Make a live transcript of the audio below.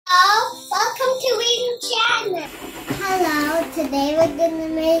Today we're gonna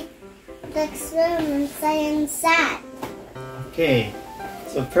make the experiment science set. Okay,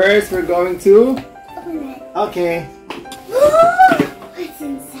 so first we're going to Open it. Okay. What's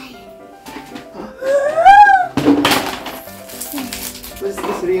inside? What's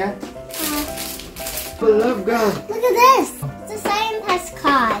this, Rian? Love gun. Look at this. It's a scientist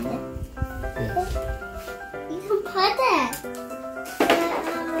card. Yes. You can put it.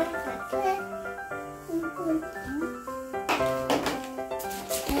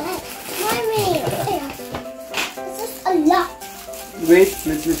 Mommy, this is a lot. Wait,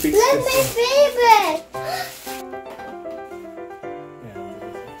 let me fix Look, this. my favorite.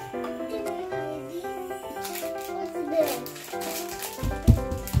 What's this?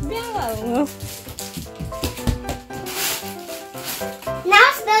 No.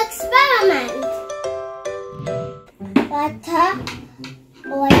 Now's the experiment. Butter,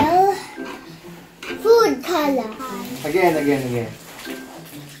 oil, food color. Again.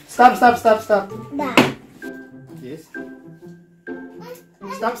 Stop. That. Yes.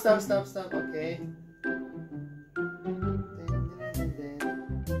 Stop. Okay.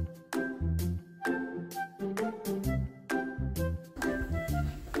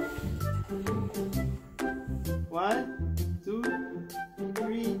 One, 2,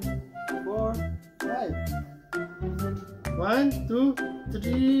 3, 4, 5. 1, 2,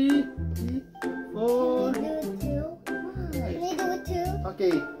 3, 4, Do two. 5. Can we do two?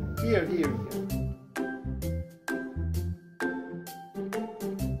 Okay, here.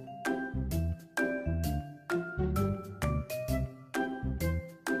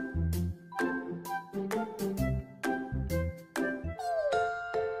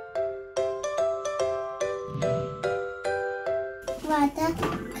 Water,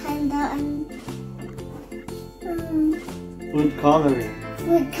 candle, and Food coloring.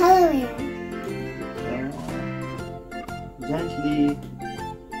 food coloring. Gently.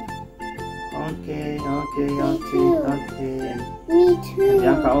 Okay. too. Okay. Me too.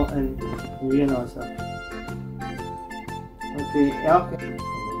 Bianca and Rian also. Okay.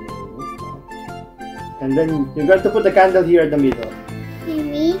 And then you got to put the candle here in the middle.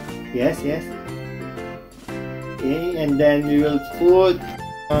 Me. Yes. Okay, and then we will put.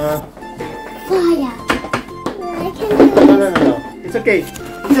 Fire. I can do this. No. It's okay.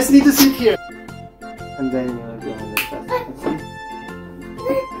 You just need to sit here. And then you will go on the test.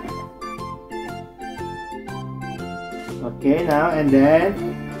 Okay, now and then.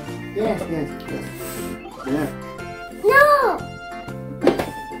 Yes. Yeah. No.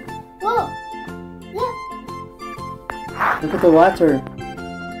 Oh. Look. Look at the water.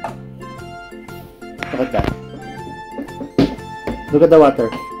 Look at that. Look at the water.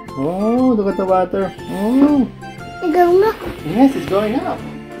 Oh, look at the water. Oh. It goes up. Yes, it's going up.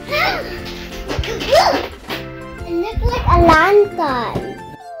 It looks like a lantern.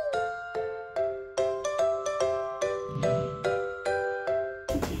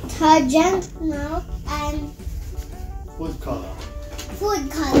 Detergent, milk, and Food color. food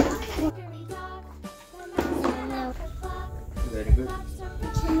color. Very good.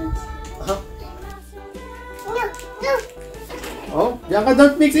 Uh-huh. No. Oh, Bianca,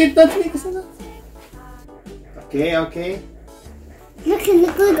 don't mix it. Okay. Look, it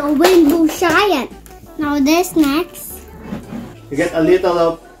looks like a rainbow giant. Now this next. You get a little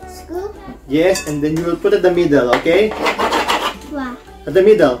of Scoop. yes, and then you will put it in the middle, okay? Wow. At the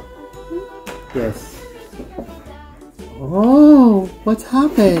middle. Yes. Oh, what's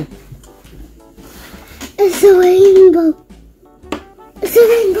happened? It's a rainbow. It's a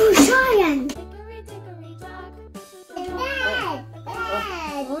rainbow giant. Dad.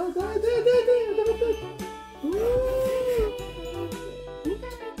 Oh,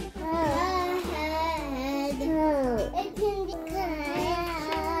 there. It can be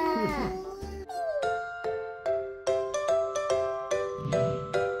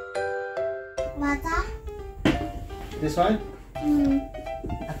water. This one?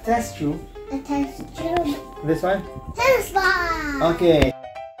 A test tube. A test tube. This one? Tennis ball. Okay.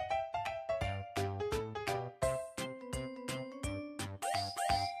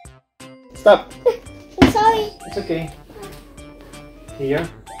 Stop. I'm sorry. It's okay. Here?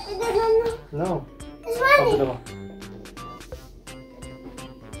 No. No. It's Open running.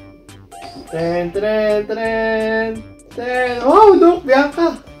 the Ten. Oh, look,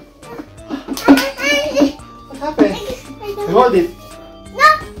 Bianca. What happened? You hold it. No.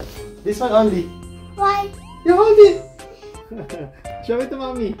 This one only. Why? You hold it. Show it to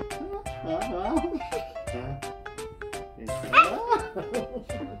mommy.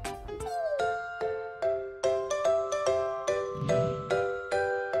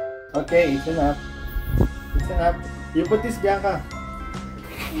 Okay, it's enough. It's enough. You put this, Bianca.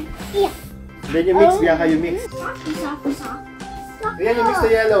 Yeah. Then you mix, Bianca, you mix. Rian, you mix the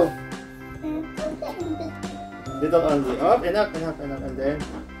yellow. Little only. Up and up and up and up. And then.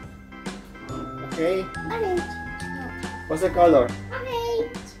 Okay. Orange. What's the color?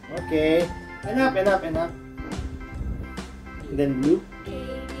 Orange. Okay. And up and up and up. And then blue.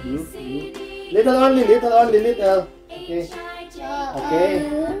 Blue, blue. Little only, little only, little. Okay. Okay.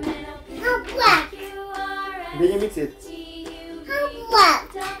 How black? Then you mix it. How black?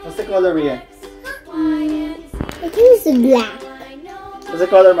 What's the color, Rian? I think it's black. What's the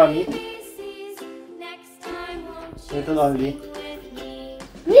color, Mommy? Little only.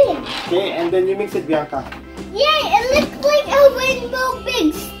 Yeah. Okay, and then you mix it, Bianca. Yay! It looks like a rainbow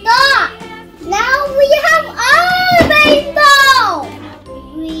big star. Now we have our rainbow.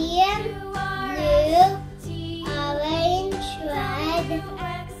 Green, blue, orange, red,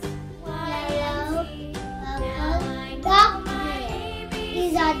 yellow, purple, dark green.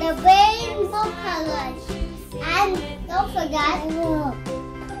 These are the rainbow colors. And don't forget,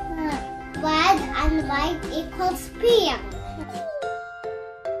 red and white equals pink.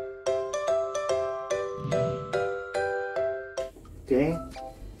 Okay,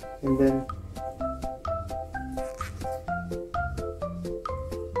 and then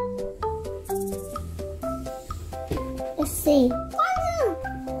Let's see.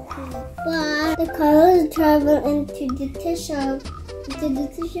 But the colors travel into the tissue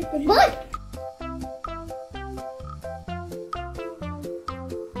paper.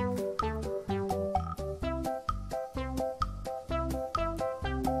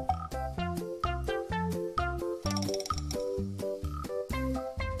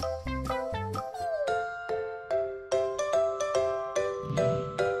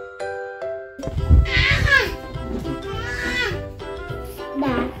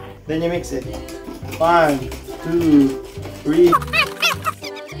 Then you mix it. 1, 2, 3.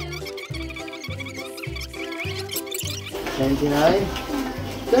 29,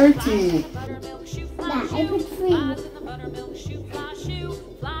 30. I put 3.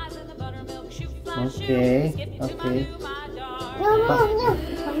 Okay, okay. No.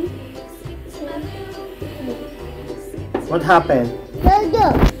 What happened?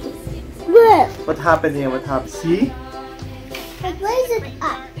 No. Where? What happened here? What happened? See? But where is it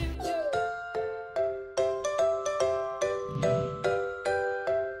up?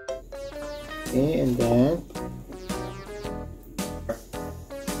 Okay, and then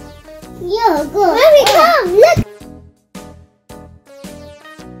Yeah, go. Where we come? Look.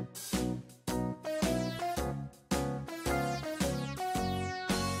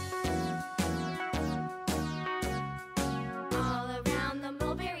 All around the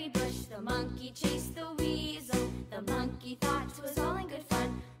mulberry bush, the monkey chased the weasel. The monkey thought it was all in good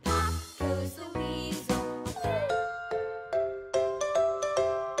fun. Pop goes the weasel.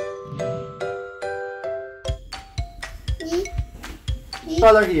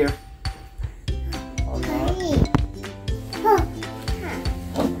 color here. Or not.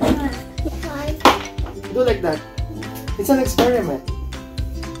 Do like that. It's an experiment.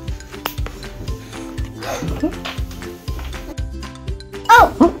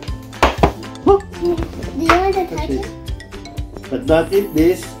 Oh! Do you want to touch it? But not eat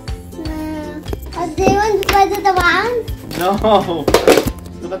this. Do you want to spread it around? No.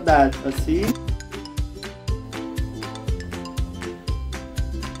 Look at that. Let's see.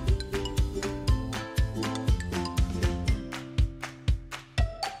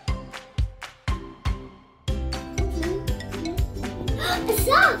 It's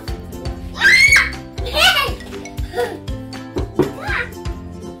soft!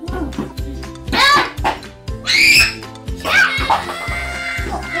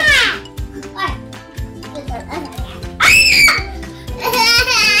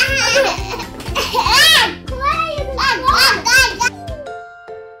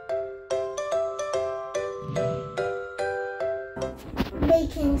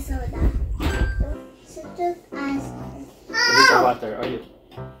 Baking soda. Citric acid. A little water. Are you?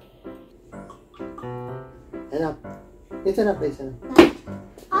 Enough. It's enough. It's enough.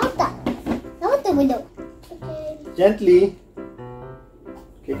 All that. Now what do we do? Okay. Gently.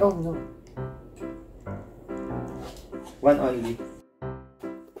 Okay. Oh no. One only.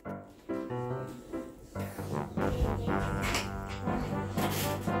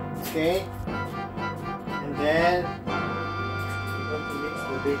 Okay. And then we're going to mix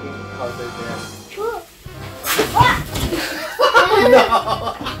the baking powder there. No.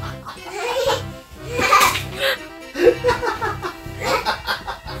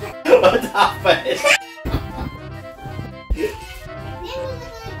 What happened?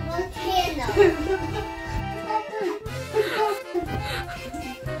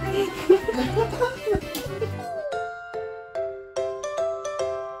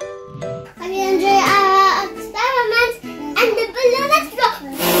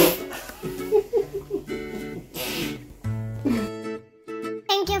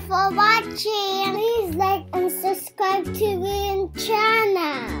 for watching. Please like and subscribe to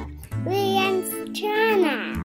Rian's channel.